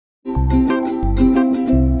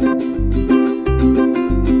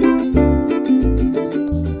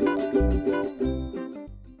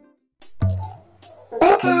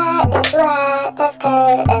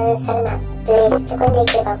taskar dan Salma. Please duk wanda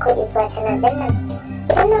yake ba ko zuwa canal din nan.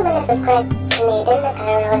 Ki danna mana subscribe sannan idan na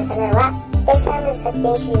kararrawar sanarwa don samun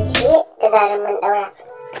sabbin shirye-shirye da zarar mun daura.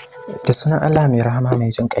 Da sunan Allah mai rahama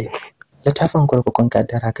mai jin ƙai. Littafin Kurkukun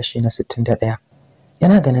Kaddara kashi na 61.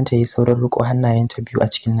 Yana ganin ta yi saurin riko hannayenta biyu a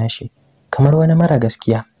cikin nashi, kamar wani mara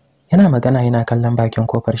gaskiya. Yana magana yana kallon bakin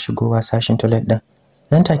kofar shigowa sashin toilet din.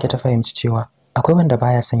 Nan take ta fahimci cewa akwai wanda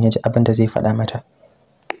baya son ya ji abin da zai faɗa mata.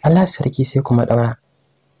 Allah sarki, sai kuma daura.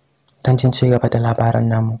 Dan jin ci gaba da labaran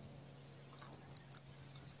namu.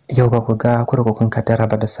 Yau ba ku ga Kurkukun Kaddara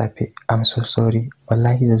ba da safe. I'm so sorry.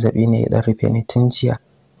 Wallahi zazzabi ne ya dan rufe ni tun jiya.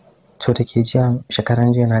 To take jiya shekaran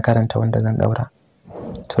jiya na karanta wanda zan daura.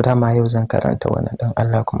 To dama yau zan karanta wannan dan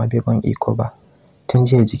Allah kuma bai ban iko ba. Tun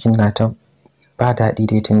jiya jikin na ta ba daɗi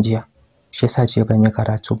dai tun jiya. Shi yasa jiya ban yi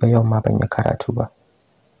karatu ba, yau ma ban yi karatu ba.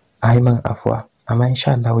 Ai man afuwa, amma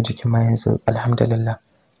insha Allah jikin ma yanzu alhamdulillah.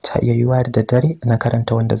 Ta iya yiwa da daddare na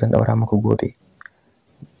karanta wanda zan daura muku gobe.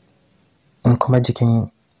 In kuma jikin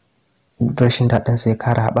rashin daɗin sai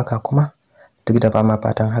kara haɓaka kuma duk da ba ma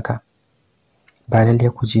fatan haka, ba lalle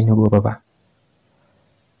ku ji ni gobe ba.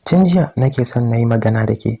 Tun jiya nake son na yi magana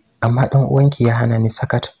da ke, amma ɗan uwanki ya hana ni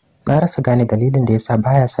sakat. Na rasa gane dalilin da yasa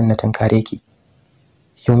baya son na tunkare ki.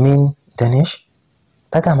 You mean Danish?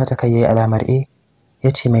 Daga mata kai yayi alamar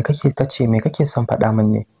yace me kake son faɗa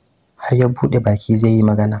min ne? Har ya bude baki zai yi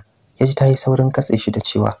magana, yaji ta yi saurin katse shi da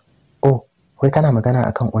cewa, "Oh, wai kana magana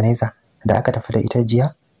akan Oneza da aka tafi da ita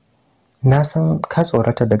jiya? Na san ka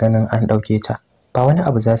tsorata da ganin an dauke ta. Ba wani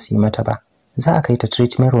abu za su yi mata ba. Za a kai ta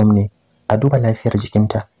treatment room ne a duba lafiyar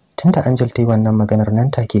jikinta." Tunda Angel ta yi wannan maganar nan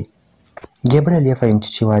take, Gabriel ya fahimci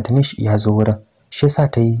cewa Danish ya zo wurin. Shi yasa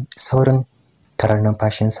ta yi saurin tarar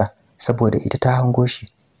numfashinsa saboda ita ta hango shi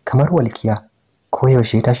kamar walkiya. Ko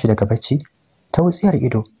yaushe ya tashi daga bacci, ta wutsiyar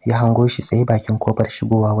ido ya hango shi tsaye bakin kofar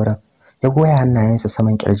shigowa wurin. Ya goya hannayensa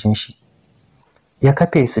saman kirjin shi, ya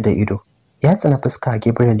kafe su da ido. Ya tsina fuska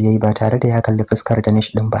Gabriel yayi ba tare da ya kalli fuskar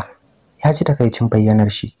Danish din ba. Ya ji takaicin bayyanar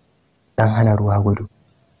shi, dan hana ruwa gudu.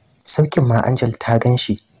 Saukin ma Angel ta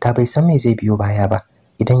ganshi, ta bai san me zai biyo baya ba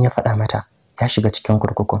idan ya faɗa mata ya shiga cikin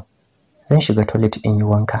kurkukun. Zan shiga toilet in yi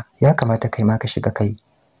wanka, ya kamata kai ma ka shiga kai.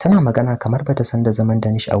 Tana magana kamar bata san da zaman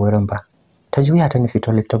Danish a wurin ba. Ta juya ta nufi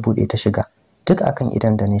toilet ta bude ta shiga, duk akan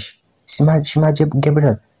idan Danish. Shi ma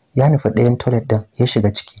Gabriel ya nufi ɗayan toilet din ya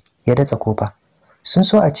shiga ciki, ya datsa kofa. Sun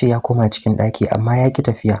so a ce ya koma cikin ɗaki amma ya ki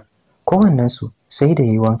tafiya. Kowannen su sai da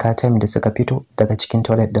yayi wanka time da suka fito daga cikin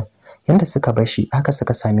toilet din. Yanda suka bar shi haka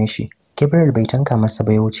suka same shi. Gabriel bai tanka masa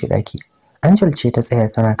ba ya wuce ɗaki. Angel ce ta tsaya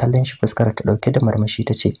tana kallon shi, fuskar ta dauke da marmashi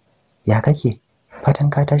ta ce, "Ya kake? Fatan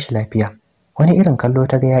ka tashi lafiya." Wani irin kallo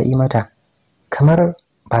ta ga ya yi mata, kamar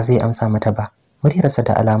ba zai amsa mata ba. Muryarsa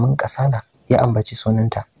da alamun kasala ya ambaci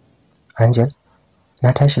sunanta. "Angel,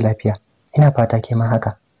 na tashi lafiya. Ina fata ke ma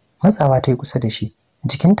haka." Matsawa ta yi kusa da shi,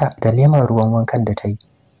 jikinta da lemon ruwan wankan da ta yi.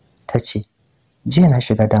 Ta ce, "Jiya na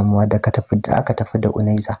shiga damuwa da aka tafi da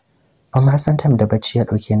Unaiza. Ba ma san tam da bacci ya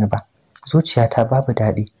dauke ni ba. Zuciyata babu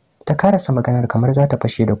daɗi." Ta karasa maganar kamar za ta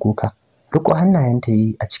fashe da kuka. Riko hannayenta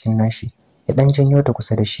yi a cikin nashi, ya dan janyo ta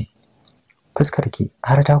kusa da shi. "Fuskarki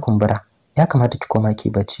har ta kumbura. Ya kamata ki koma ki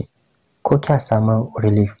bacci. Ko kya samu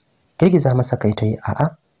relief?" Girgiza masa kai ta yi,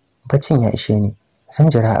 "A'a, baccin ya ishe ni. Zan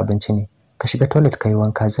jira abinci ne. Ka shiga toilet kai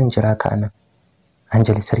wanka, zan jira ka anan."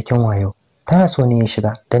 Angel sarkin wayo, tana so ne ya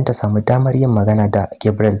shiga don ta samu damar yin magana da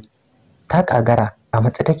Gabriel. Ta kagara a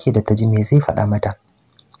matsa take da ta ji me zai faɗa mata.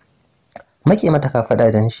 Make mata ka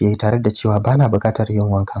faɗa da shi yayi tare da cewa bana buƙatar yin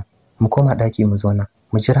wanka. Mu koma ɗaki mu zauna,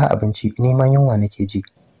 mu jira abinci, neman yunwa nake ji.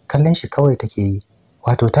 Kallon shi kawai take yi.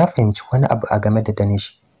 Wato ta fahimci wani abu a game da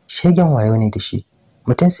Danish. Shegen wayo ne da shi.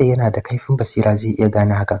 Mutum sai yana da kaifin basira zai iya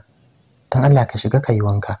gane hakan. Dan Allah ka shiga kai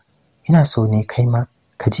wanka. Ina so ne kai ma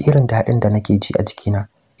ka ji irin daɗin da nake ji a jikina.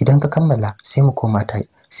 Idan ka kammala sai mu koma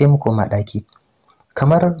ɗaki.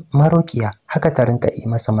 Kamar marokiya haka ta rinka yi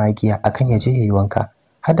masa magiya akan ya je yayi wanka,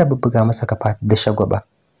 har da bubbuga masa kafa da shagwaba.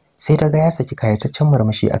 Sai ta ga ya saki kayataccen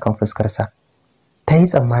murmushi akan fuskarsa. Ta yi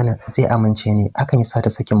tsammanin zai amince ne, akan yi sa ta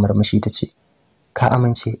sakin murmushi ta ce, "Ka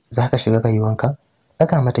amince za ka shiga kai wanka?"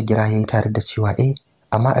 Daga mata gira yayi tare da cewa,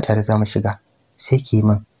 amma a tare za mu shiga." "Sai ki yi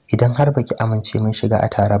min, idan har baki amince mun shiga a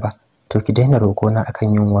tare ba, to ki daina roƙona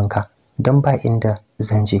akan yin wanka, don ba inda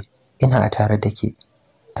zan je, ina a tare da ke."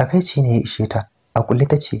 Takaici ne ya ishe ta, a kulle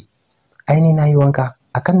ta ce, "Ai ni na yi wanka,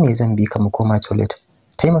 akan me zan bi ka mu koma toilet?"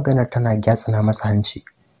 Ta yi maganar tana gyatsana masa hanci.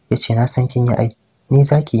 Ya ce, "Na san kin yi ai, ni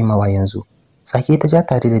za ki yi mawa yanzu." Tsaki ta ja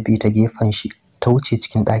tare da bi ta gefen shi ta wuce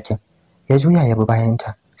cikin ɗakin. Ya juya ya bi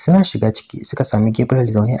bayanta. Suna shiga ciki suka sami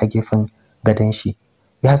Gabriel zaune a gefen gadon shi.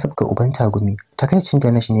 Ya zubka uban tagumi. Takaicin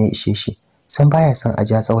da nashi ne ya ishe shi. san baya son a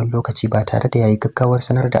ja tsawon lokaci ba tare da yayi gaggawar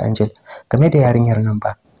sanar da Angel game da yarinyar nan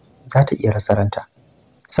ba. Za ta iya rasa ranta.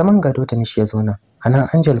 Saman gado ta nishi ya zauna. Anan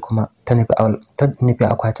Angel kuma ta nufi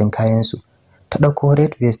akwatin kayan su. Ta dauko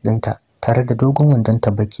red vest ɗinta tare da dogon wandon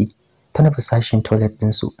ta baki. Ta nufi sashin toilet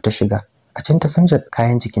din su ta shiga. A can ta sanja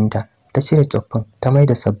kayan jikinta, ta cire tsoffin, ta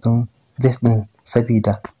maida sabbin vest din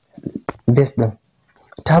sabida vest din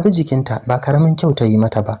ta bi jikinta ba karamin kyau ta yi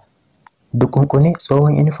mata ba. Dukunkune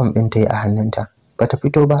tsohon uniform din ta yi a hannunta. Bata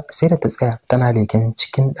fito ba sai da ta tsaya tana leken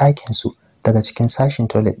cikin ɗakin su daga cikin sashin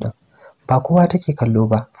toilet din. Ba kowa take kallo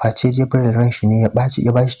ba, face Jibril ran shi ne ya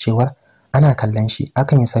bashi cewar ana kallon shi,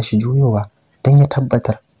 hakan ya sa shi juyowa dan ya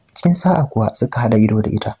tabbatar. Cikin sa'a kuwa suka hada ido da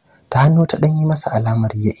ita. Ta hannu ta danyi masa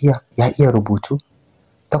alamar ya iya rubutu.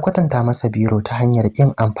 Ta kwatanta masa biro ta hanyar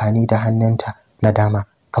yin amfani da hannunta na dama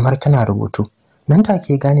kamar tana rubutu. Nan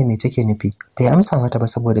take gane me take nufi. Bai amsa mata ba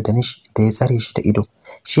saboda Danish da ya tsare shi da ido.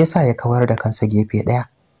 Shi yasa ya kawar da kansa gefe daya.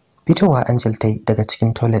 Fitowa Angel tai daga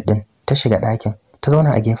cikin toilet din, ta shiga ɗakin, ta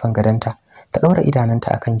zauna a gefen gadonta, ta daura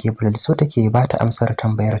idanunta akan Gabriel, so take ba ta amsar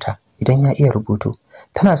tambayarta idan ya iya rubutu.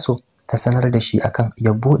 Tana so ta sanar da shi akan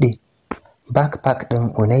ya bude backpack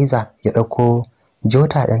din Onaiza ya dauko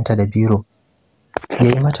jota ɗinta da biro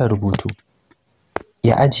yayi mata rubutu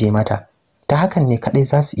ya ajiye mata. Ta hakan ne kadai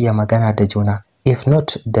za su iya magana da juna. If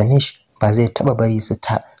not, Danish ba zai taba bari su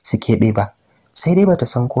kebe ba. Sai dai bata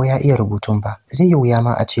san ko ya iya rubutun ba. Zai yi wuya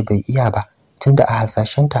ma a ce bai iya ba, tunda a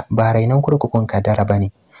hasashenta ba rainan kurkukun Kaddara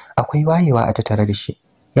bane. Akwai wayewa a tattare da shi.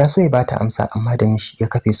 Ya so ya bata amsa amma Danish ya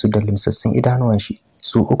kafe su da limsassun idanuwan shi.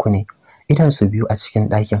 Su uku ne, idan su biyu a cikin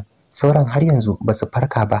ɗakin. Sauran har yanzu ba su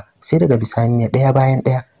farka ba, sai daga bisani ɗaya bayan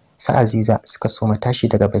ɗaya su Aziza suka soma tashi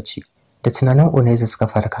daga bacci. Da tunanin Oneza suka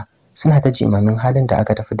farka, suna ta jimamin halin da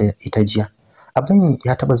aka tafi da ita jiya. Abin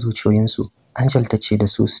ya taba zuciyoyinsu. Angel ta ce da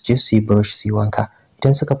su je su yi brush su yi wanka,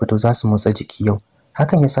 idan suka fito za su motsa jiki yau.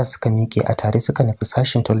 Hakan yasa suka miƙe a tare suka nufi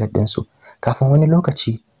sashin toilet ɗinsu. Kafin wani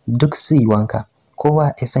lokaci duk su yi wanka,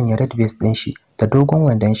 kowa ya sanya red vest ɗin shi da dogon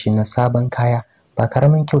wandon shi na sabon kaya. Ba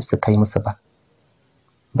karamin kyau su kai musu ba.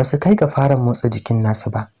 Ba su kai ga fara motsa jikin nasu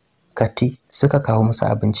ba. Kati suka kawo musu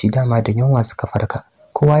abinci, dama da yunwa suka farka.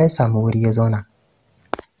 Kowa ya samu wuri ya zauna.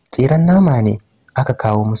 Tsiran nama ne aka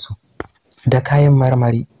kawo musu da kayan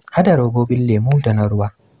marmari, hada robobin lemu da na ruwa.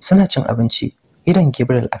 Suna cin abinci, idan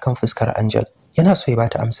Gabriel akan fuskar Angel yana so ya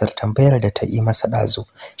bata amsar tambayar da ta yi masa dazu.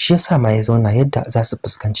 Shi yasa ma ya zauna yadda za su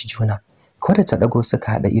fuskanci juna. Ko da ta dago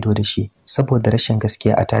suka hada ido da shi, saboda rashin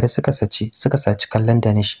gaskiya a tare suka saci kallon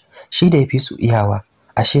Danish. Shi da yafi su iyawa,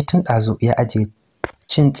 ashe tun dazu ya aje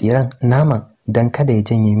cin tsiran naman dan kada ya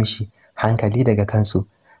janye mishi hankali daga kansu,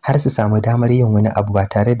 har su samu damar yin wani abu ba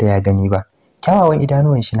tare da ya gani ba. Kyawawan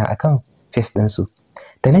idanuwan shi na akan face din su.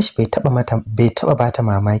 Danish bai taba bata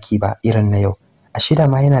mamaki ba irin na yau. Ashe da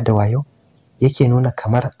ma yana da wayo, yake nuna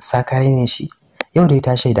kamar sakare ne shi. Yau dai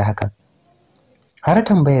ta shaida hakan. Har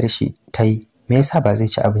tambayar shi ta yi me yasa ba zai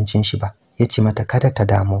ci abincin shi ba. Ya ce mata kada ta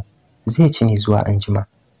damu, zai ci ne zuwa anjima.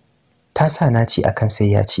 Ta sa na ci akan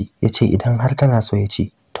sai ya ci. Ya ce idan har tana so ya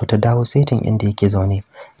ci, to ta dawo saitin inda yake zaune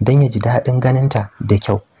don ya ji daɗin ganinta da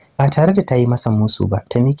kyau. Ba tare da ta yi masa musu ba,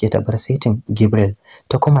 ta miƙe ta bar saitin Gabriel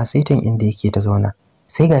ta kuma saitin inda yake ta zauna.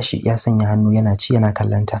 Sai gashi ya sanya hannu yana ci yana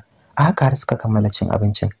kallanta. A haka har suka kammala cin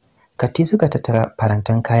abincin. Katti suka tattara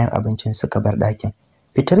farantan kayan abincin suka bar ɗakin.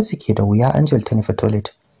 Fitar su ke da wuya. Angel ta nufi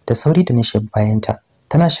toilet da sauri da nishi bayanta.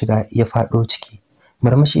 Tana shiga ya faɗo ciki.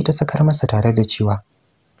 Murmushi ta sakar masa tare da cewa,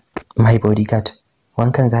 my bodyguard,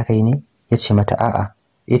 wankan zaka yi ne? Ya ce mata a'a.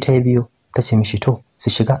 Ita ya biyo. Ta ce mishi to su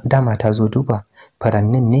shiga, dama ta zo duba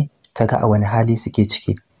farannin ne ta ga a wani hali suke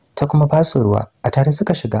ciki. Ta kuma ba su ruwa. A tare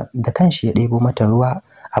suka shiga, da kanshi ya ɗebo mata ruwa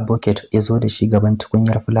a bucket ya zo da shi gaban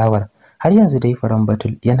tukunyar fulawar. Har yanzu dai furen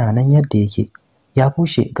batul yana nan yadda yake, ya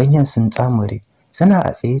bushe, ganyen sun tsamure. Suna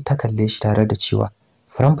a tsaye ta kalle shi tare da cewa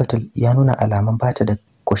furen batul ya nuna alamun bata da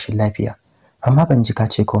koshin lafiya, amma ban ji ka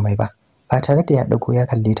ce komai ba. Ba tare da ya dago ya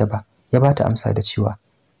kalle ta ba, ya bata amsa da cewa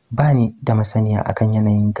ba ni da masaniya akan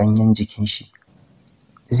yanayin ganyen jikin shi.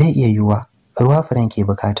 Zai iya yiwuwa ruwa furen ke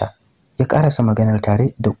bukata. Ya karasa maganar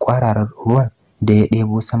tare da kwararar ruwan da ya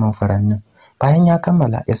ɗebo saman furannin. Bayan ya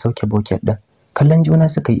kammala ya sauke bucket din. Kallon juna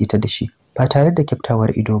suka yi ita da shi ba tare da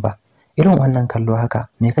kiftawar ido ba. Irin wannan kallo haka,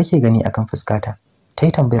 me kake gani akan fuskata? Ta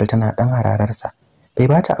yi tambayar tana dan hararsa. Bai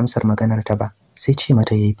bata amsar maganar ta ba, sai ce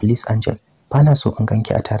mata yayi please Angel, bana so in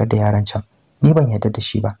ganki a tare da yaran can. Ni ban yarda da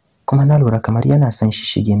shi ba, kuma na lura kamar yana son shi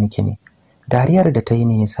shige miki ne. Dariyar da ta yi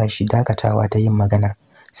ne ya sa shi dakatawa da yin maganar.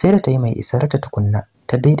 Sai da ta yi mai isar ta tukunna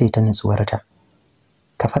ta daidaita nutsuwarta.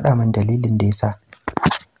 Ka faɗa min dalilin da yasa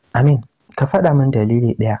ka faɗa min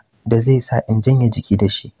dalili ɗaya da zai sa in janye jiki da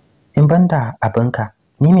shi. In banda abinka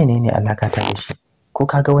ni menene alaka ta da shi? Ko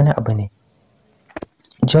kaga wani abu ne?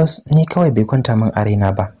 Jos ni kawai bai kwanta min a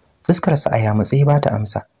raina ba. Fuskar sa a yamutse ba ta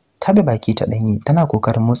amsa. Ta bi baki ta danyi tana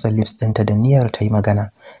kokarin motsa lips ɗinta da niyyar ta yi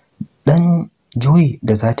magana. Dan juyi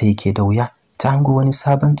da za ta yi ke da wuya. Ta hango wani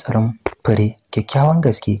sabon tsaron fure kyakkyawan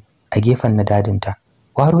gaske a gefen na dadinta.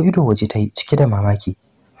 Waro ido waje ta yi cike da mamaki.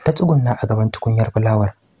 Ta tsugunna a gaban tukunyar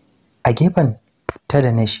fulawar. A gefen ta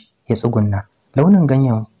da Nesh ya tsugunna. Launin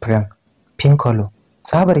ganyen furen pink color,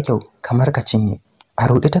 tsabar kyau kamar ka cinye. A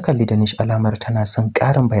rudi ta kalli da Nesh alamar tana son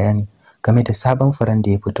ƙarin bayani game da sabon furen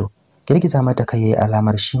da ya fito. Girgiza mata kai yayi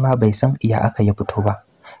alamar shi ma bai san iya aka ya fito ba.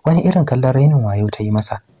 Wani irin kallon rainin wayo ta yi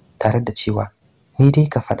masa tare da cewa ni dai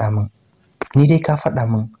ka faɗa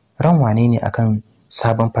min ran wane ne akan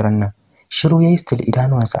sabon furen nan. Shiru yayi still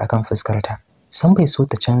idanuwansa akan fuskarta. San bai so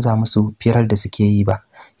ta canza musu firar da suke yi ba.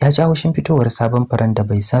 Ya ji haushin fitowar sabon furen da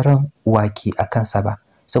bai san ran wake a kansa ba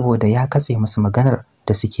saboda ya katse musu maganar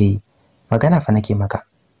da suke yi. Magana fa nake maka.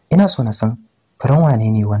 Ina so na san furen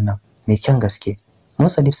wane ne wannan mai kyan gaske.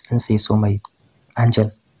 Motsa lips din sai so mai.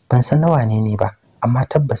 Angel, ban san na wane ne ba amma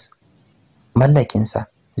tabbas mallakinsa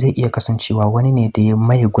zai iya kasancewa wani ne da ya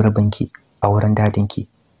maye gurbinki a wurin dadinki.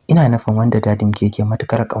 Ina nufin wanda dadinki yake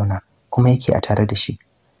matukar kauna kuma yake a tare da shi.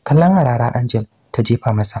 Kallon rarara Angel ta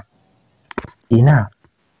jefa masa. Ina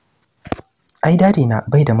ai dadina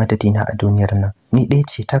bai da madadina a duniyar nan. Ni ɗaya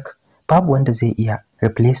ce tak, babu wanda zai iya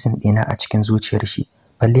replacing ɗina a cikin zuciyar shi.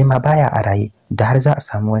 Balle ma baya a raye da har za a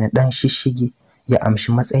samu wani ɗan shishigi ya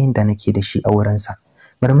amshi matsayin da nake da shi a wurinsa.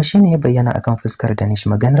 Murmushi ne ya bayyana akan fuskar Danish.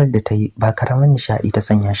 Maganar da ta yi ba karamin nishaɗi ta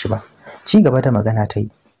sanya shi ba. Ci gaba da magana ta yi.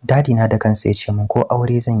 Dadina da kansa ya ce min ko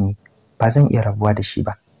aure zan yi ba zan iya rabuwa da shi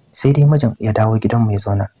ba. Sai dai mijin ya dawo gidanmu ya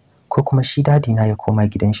zauna ko kuma shi dadina ya koma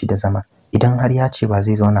gidan shi da zama idan har ya ce ba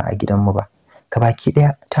zai zauna a gidanmu ba. Gabaki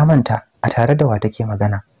daya ta manta a tare da wa take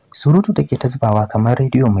magana. Surutu take ta zubawa kamar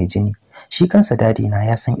rediyo mai jini. Shi kansa dadina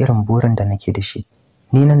ya san irin burin da nake da shi.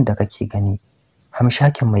 Ni nan da kake gani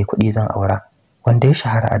hamshakin mai kuɗi zan aura wanda ya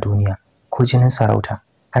shahara a duniya ko jinin sarauta.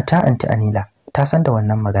 Hatta anti Anila ta san da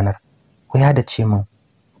wannan maganar. Waya da ce min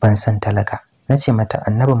ban san talaka. Nace mata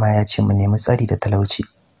annabi ma ya ce mu nemi tsari da talauci.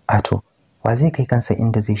 Ato wa zai kai kansa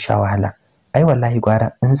inda zai sha wahala? Ai wallahi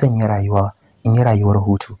gwara in zan yi rayuwa in yi rayuwar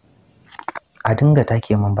hutu a dinga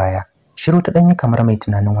take min baya. Shiru ta danyi kamar mai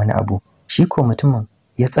tunanin wani abu. Shi ko mutumin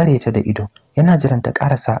ya tsare ta da ido yana jiran ta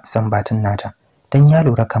karasa sambatin nata dan ya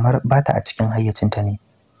lura kamar bata a cikin hayyacinta ne.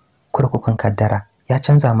 Kurkukun kaddara ya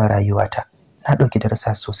canza min rayuwata. Na dauki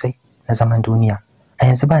darasa sosai na zaman duniya. A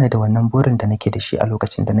yanzu bani da wannan burin da nake da shi a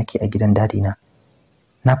lokacin da nake a gidan dadina.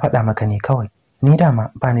 Na faɗa maka ne kawai. Ni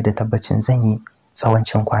dama bani da tabbacin zan yi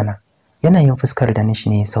tsawancin kwana. Yanayin fuskar Danish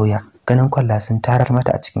ne ya sauya, ganin kwalla sun tarar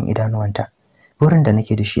mata a cikin idanuwanta. Burin da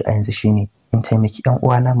nake da shi a yanzu shine in taimaki ƴan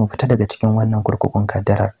uwana mu fita daga cikin wannan kurkukun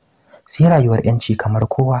kaddarar. Sai rayuwar yanci kamar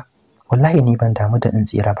kowa. Wallahi ni ban damu da in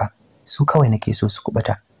tsira ba. Su kawai nake so su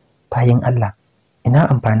kubuta. Bayin Allah, ina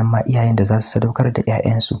amfanin ma iyayen da za su sadaukar da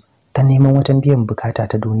ƴaƴansu ta neman wata biyan bukata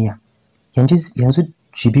ta duniya. Yanzu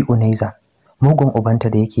Jibi Unaiza, mugun ubanta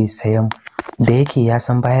da yake ya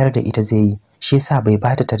san bayar da ita zai yi, shi yasa bai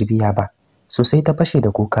bata tarbiya ba. Sosai ta fashe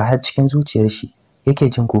da kuka har cikin zuciyar shi yake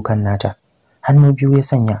jin kukan nata. Hannu biyu ya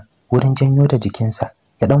sanya wurin janyo ta jikinsa,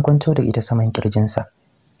 ya dan kwanto da ita saman kirjinsa.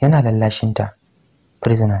 Yana lallashinta.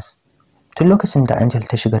 Prisoners. Tun lokacin da Angel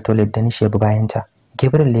ta shiga toilet da nishe bayanta,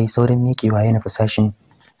 Gabriel yayi saurin miƙewa ya nufi sashin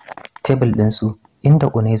table ɗinsu inda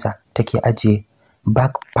Uneza take ajiye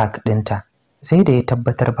backpack ɗinta. Sai da ya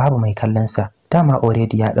tabbatar babu mai kallon sa, dama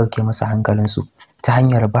already ya dauke masa hankalinsu ta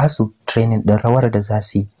hanyar basu training din rawar da za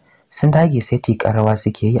su yi. Sun dage sai rawa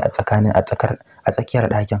suke yi a tsakiyar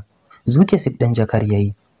ɗakin. Zuke sip ɗin jakar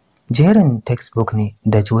yayi. Jerin textbook ne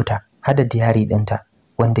da jota hada diary ɗinta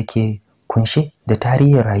wanda ke kunshe da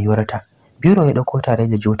tarihin rayuwarta. Biro ya dauko tare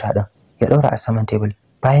da jota ɗin ya daura a saman table.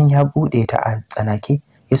 Bayan ya bude ta a tsanake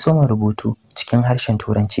ya soma rubutu cikin harshen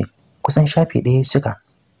Turanci. Kusan shafi ɗaya suka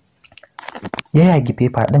ya yagi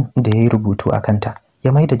paper ɗin da yayi rubutu a kanta.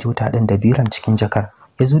 Ya maida jota ɗin da biron cikin jakar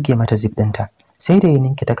ya zuge mata zip ɗinta. Sai da ya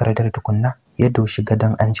ninke takardar tukunna ya doshi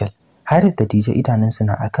gadon Angel. Haris da DJ idanunsu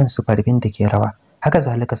na akan su farbin da ke rawa. Haka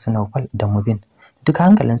zalika su Naufal da Mubin. Duk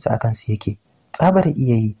hankalinsu akan su yake. Tsabar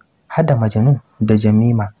iyayi hada Majanun da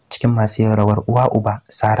Jamima cikin masu yin rawar uwa uba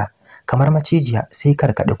Sara. Kamar macijiya sai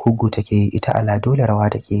karkada kugu take yi, ita ala dole rawa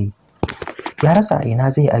take yi. Ya rasa a ina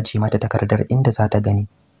zai ajiye mata takardar inda za ta gani.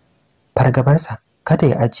 Fargabarsa kada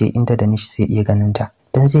ya ajiye inda Danish zai iya ganin ta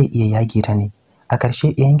dan zai iya yage ta ne. A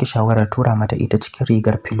ƙarshe ya yanke shawarar tura mata ita cikin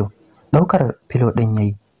rigar filo. Daukar filo din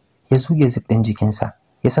yayi, ya zuge zip din jikinsa,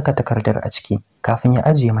 ya saka takardar a ciki kafin ya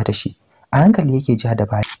ajiye mata shi. A hankali yake ja da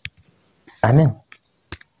baya. Amin.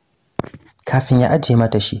 kafin ya aje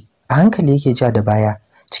mata shi. A hankali yake ja da baya,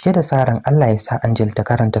 cike da saran Allah ya sa Angel ta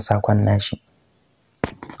karanta sakon nashi.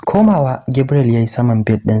 Komawa Gabriel yayi saman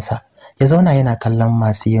bed ɗinsa, ya zauna yana kallon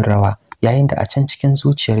masu yin rawa, yayin da a can cikin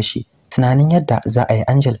zuciyar shi tunanin yadda za a yi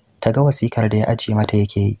Angel ta ga wasikar da ya aje mata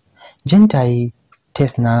yake yi. Jin tayi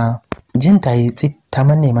tsit ta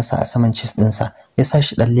manne masa a saman chest ɗinsa, ya sa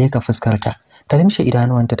shi ɗan leka fuskarta. Ta limshe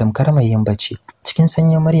idanuwanta tamkar mai yin bacci. Cikin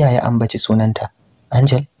sanyin murya ya ambaci sunanta.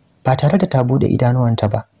 Angel, ba tare da ta bude idanuwanta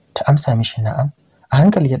ba, ta amsa mishi na'am. A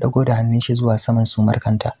hankali ya dago da hannun shi zuwa saman sumar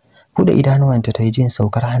kanta. Bude idanuwanta ta yi jin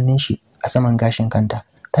saukar hannun shi a saman gashin kanta.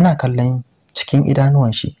 Tana kallon cikin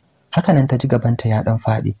idanuwan shi. Hakanan ta ji gabanta ya dan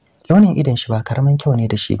fadi. Launin idan shi ba karamin kyau ne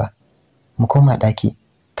da shi ba. Mu koma daki,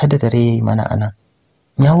 kada dare yayi mana anan.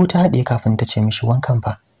 Ya wuta hade kafin ta ce mishi wankan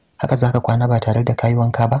fa. Haka zaka kwana ba tare da kai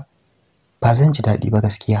wanka ba? Ba zan ji dadi ba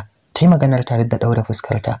gaskiya. Tai maganar tare da daura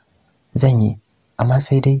fuskarta. Zan yi, amma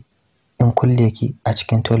sai dai in kulle ki a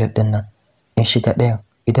cikin toilet din nan. In shiga ɗayan,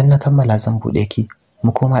 idan na kammala zan bude ki,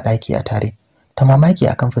 mu koma daki a tare. Ta mamaki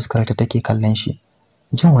akan fuskarta take kallon shi.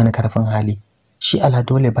 Jin wani karfin hali, shi ala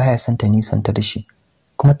dole baya son ta nisanta da shi.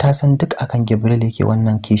 Kuma ta san duk akan Gabriel yake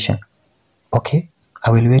wannan kishin. Okay,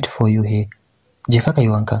 I will wait for you here. Je ka kai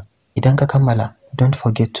wanka. Idan ka kammala, don't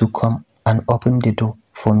forget to come and open the door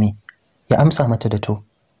for me. Ya amsa mata da to,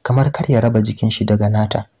 kamar kar ya raba jikin shi daga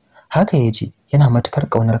nata. Haka yaji yana matukar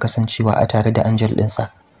kaunar kasancewa a tare da Angel ɗinsa.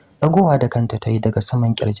 Dagowa da kanta tayi daga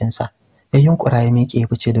saman kirjinsa. Ya yunkura ya miƙe ya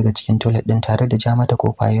fice daga cikin toilet din tare da ja mata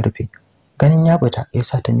kofa ya rufe. Ganin ya fita ya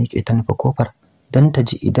sa ta miƙe ta nufi kofar don ta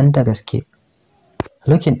ji idan da gaske.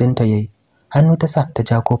 Lokin ɗinta yayi. Hannu ta sa ta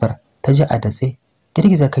ja kofar, ta ji a datse,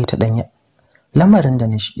 girgiza kai ta danya. Lamarin da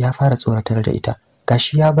nishi ya fara tsoratar da ita.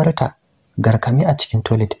 Gashi ya bar ta garkame a cikin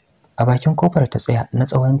toilet. A bakin kofar ta tsaya na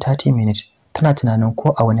tsawon 30 minutes. Tana tunanin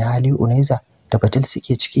ko a wani hali Uneza da Batul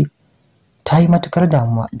suke ciki. Ta yi matukar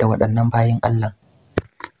damuwa da waɗannan bayin Allah.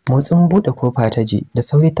 Motsin buɗe kofa ta ji da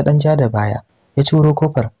sauri ta ɗan ja da baya. Ya ciro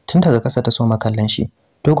kofar tun daga ƙasa ta soma kallon shi.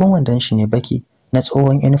 Dogon wandon shi ne baki na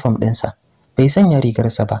tsohon uniform ɗinsa. Bai sanya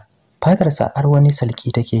rigarsa ba. Fatarsa har wani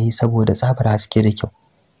salki take yi saboda tsabar haske da kyau.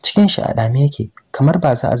 Cikin shi a dame yake kamar ba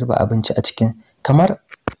a zuba abinci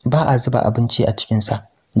a cikinsa.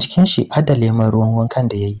 Jikin shi har da lemon ruwan wankan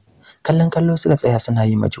da yayi. Kallon kallo suka tsaya suna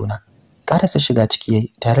yi ma juna. Karasa shiga ciki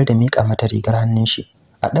yayi tare da mika mata rigar hannun shi.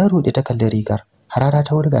 A dan rude ta kalli rigar, harara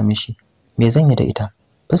ta wurga mishi. Me zan yi da ita?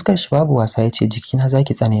 Fuskar shi babu wasa yace jikina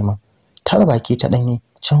zaki tsane min. Taba baki ta danye,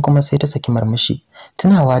 can kuma sai ta saki marmishi.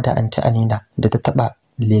 Tunawa da anti Anina da ta taba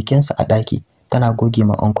lekensa a daki, tana goge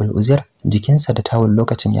ma Uncle Uzair jikinsa da tawul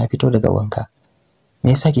lokacin ya fito daga wanka.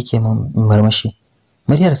 Me yasa kike min marmashi?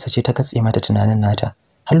 Muryarsa ce ta katse mata tunanin nata.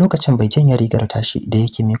 Har lokacin bai janye rigar tashi da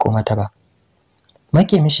yake miko mata ba.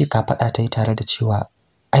 Make mishi ka faɗa ta yi tare da cewa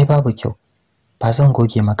ai babu kyau. Ba zan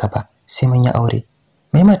goge maka ba sai mun yi aure.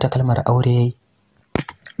 Mai mata kalmar aure yayi.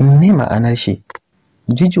 Me ma'anar shi?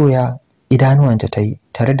 Jijoya idanuwanta ta yi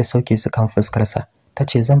tare da sauke su kan fuskarsa. Ta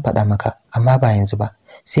ce zan faɗa maka amma ba yanzu ba.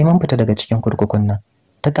 Sai mun fita daga cikin kurkukun nan.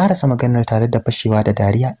 Ta karasa maganar tare da fashewa da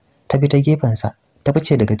dariya. Ta bi ta gefensa ta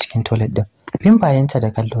fice daga cikin toilet din. Bin bayanta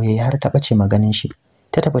da kallo yayi har ta bace maganin shi.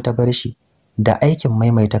 Ta tafi ta bar shi da aikin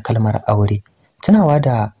maimaita kalmar aure. Tunawa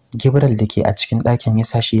da Gabriel da ke a cikin ɗakin ya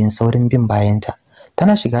sashi yin saurin bin bayanta.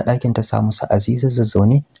 Tana shiga ɗakin ta samu su Aziza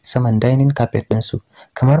zazzaune saman dining carpet ɗinsu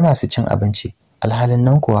kamar masu cin abinci. Alhalin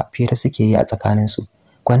nan kuwa fira suke yi a tsakaninsu.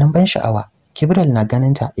 Gwanin ban sha'awa, Gabriel na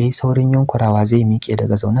ganin ta yayi saurin yunkurawa zai miƙe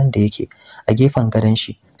daga zaunen da yake a gefen gadon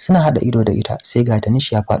shi. Suna hada ido da ita sai ga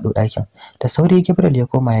Danish ya faɗo ɗakin. Da sauri Gabriel ya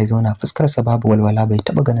koma ya zauna, fuskarsa babu walwala, bai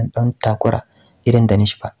taɓa ganin ɗan takura irin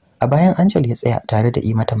Danish ba. A bayan Angel ya tsaya tare da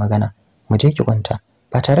yi mata magana. Mu je ki kwanta.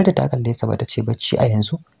 Ba tare da ta kalle sa ba ta ce bacci a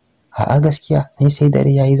yanzu. A'a gaskiya ni sai dare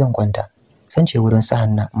yayi zan kwanta. San ce wurin sa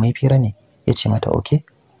Hanna mai fira ne. Ya ce mata okay.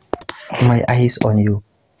 My eyes on you.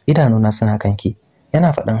 Idanuna suna kanki.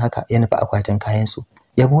 Yana faɗin haka ya nufi akwatin kayan su.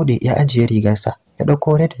 Ya bude ya ajiye rigarsa, ya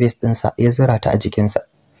dauko red vest ɗinsa ya zura ta a jikinsa.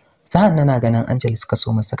 Sa'an nan na ganin Angel suka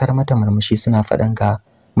so mu sakar mata murmushi suna faɗan ga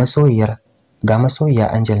masoyiya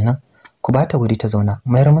Angel nan. Ku bata wuri ta zauna.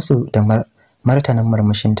 Mayar musu da martanin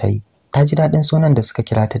murmushin ta yi. Ta ji daɗin sunan da suka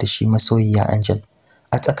kira ta da shi masoyiya Angel.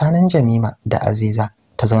 A tsakanin Jamima da Aziza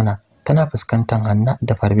ta zauna tana fuskantar Hanna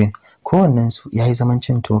da Farbin. Kowannensu ya yi zaman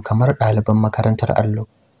cin tuwo kamar ɗaliban makarantar allo.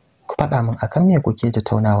 Ku faɗa min akan me kuke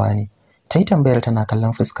tattaunawa ne? Ta yi tambayar tana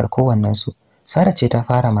kallon fuskar kowannensu. Sara ce ta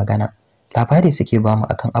fara magana. Labari suke bamu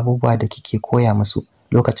akan abubuwa da kike koya musu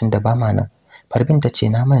lokacin da ba ma nan. Farbin ta ce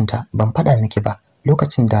na manta ban faɗa miki ba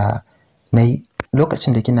lokacin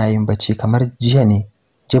da kina yin bacci kamar jiya ne.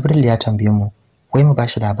 Jibril ya tambaye mu wai mu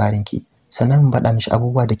bashi labarin ki. sannan mun faɗa mishi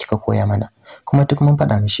abubuwa da kika koya mana, kuma duk mun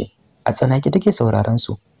faɗa mishi. A tsanaki take sauraron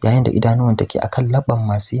su yayin da idanuwan take akan labban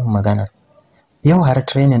masu yin magana. Yau har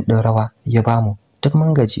training ɗin rawa ya bamu, duk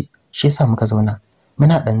mun gaji, shi yasa muka zauna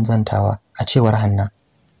muna ɗan zantawa. A cewar Hanna,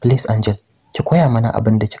 please Angel, ki koya mana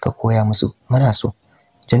abin da kika koya musu, muna so.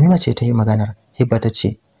 Jamima ce ta yi maganar. Hibba ta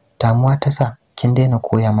ce, damuwa ta sa kin daina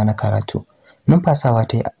koya mana karatu. Numfasawa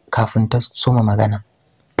ta yi kafin ta soma magana.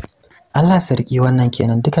 Allah sarki, wannan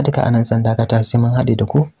kenan, duka anan zan dakata, sai mun haɗe da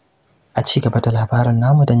ku a ci gaba da labarin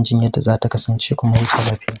namu don jin yadda za ta kasance, kuma huta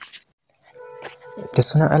lafiya. Da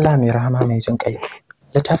sunan Allah mai rahama mai jin ƙai.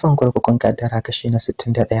 Littafin Kurkukun Kaddara kashi na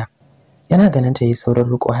 61. Yana ganin ta yi saurin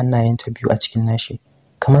riko hannayenta biyu a cikin nashi,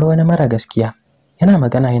 kamar wani mara gaskiya. Yana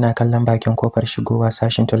magana yana kallon bakin kofar shigowa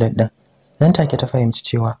sashin toilet din. Nan take ta fahimci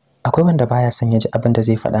cewa akwai wanda baya son ya ji abin da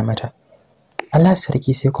zai faɗa mata. Allah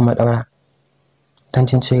sarki, sai kuma daura dan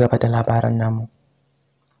jin ci gaba da labaran namu.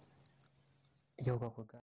 Yau ba ku